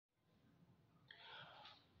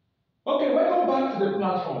to the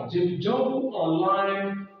platform, JV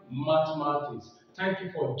Online Mathematics. Thank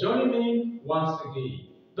you for joining me once again.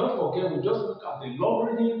 Don't forget, we just look at the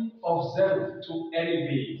logarithm of 0 to any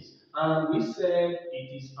base, and we said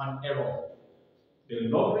it is an error. The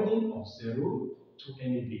logarithm of 0 to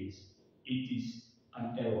any base, it is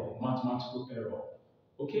an error, mathematical error.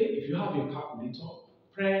 Okay, if you have a calculator,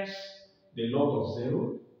 press the log of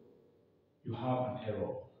 0, you have an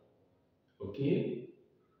error. Okay,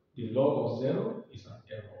 the log of 0 is an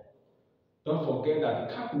error. Don't forget that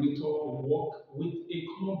the calculator works with a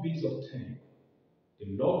common base of 10. The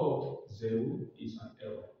log of 0 is an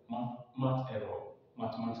error,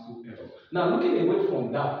 mathematical error. Now, looking away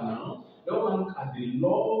from that now, let's look at the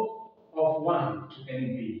log of 1 to any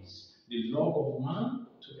base. The log of 1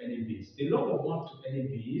 to any base. The log of 1 to any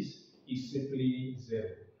base is simply 0.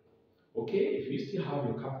 Okay, if you still have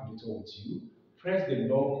your calculator with you, press the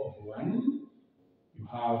log of 1, you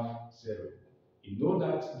have 0. You know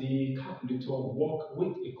that the calculator works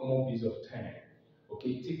with a common base of 10.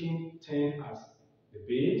 Okay, taking 10 as the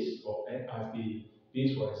base or as the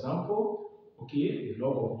base, for example, okay, the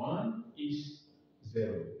log of 1 is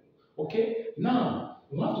 0. Okay, now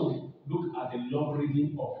we want to look at the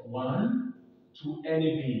logarithm of 1 to any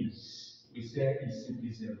base. We said it's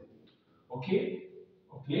simply 0. Okay,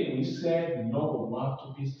 we said the log of 1 to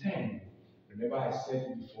base 10. Remember I said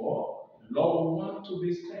it before, log of 1 to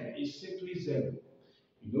base 10 is simply 0.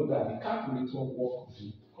 You know that the calculator works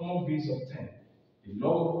with a common base of 10. The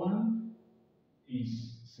log of 1 is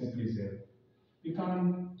simply 0. You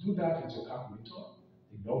can do that with your calculator.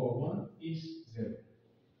 The log of 1 is 0.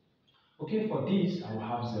 Okay, for this, I will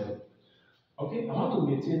have 0. Okay, I want to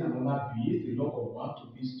maintain another base, the log of 1 to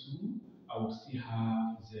base 2, I will still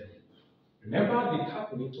have 0. Remember, the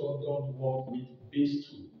calculator don't work with base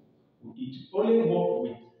 2. It only works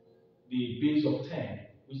with the base of 10,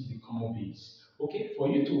 which is the common base. Okay, for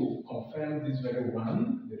you to confirm this very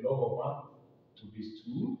one, the log of 1 to base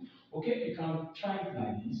 2, okay, you can try it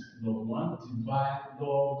like this, log 1 divide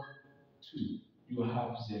log 2. You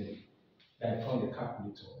have 0. That from the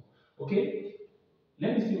calculator. Okay,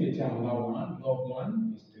 let me see maintain another one, log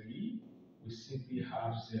 1 is 3. We simply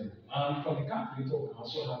have 0. And from the calculator, we can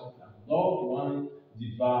also have log 1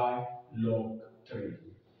 divide log 3.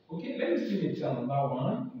 Okay, let me see maintain another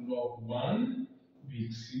one, log 1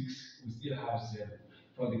 with 6, we still have 0.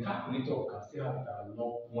 From the calculator, we can still have that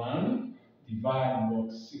log 1 divide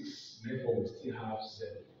log 6, therefore we still have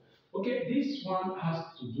 0. Okay, this one has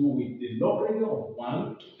to do with the logarithm of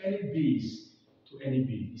 1 to any base. Is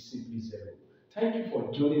simply 0. Thank you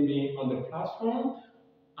for joining me on the platform,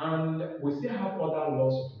 and we still have other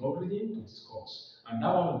laws of logarithm to discuss, and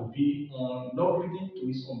that one will be on logarithm to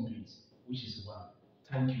its own base, which is 1.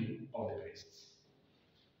 Thank you, all the best.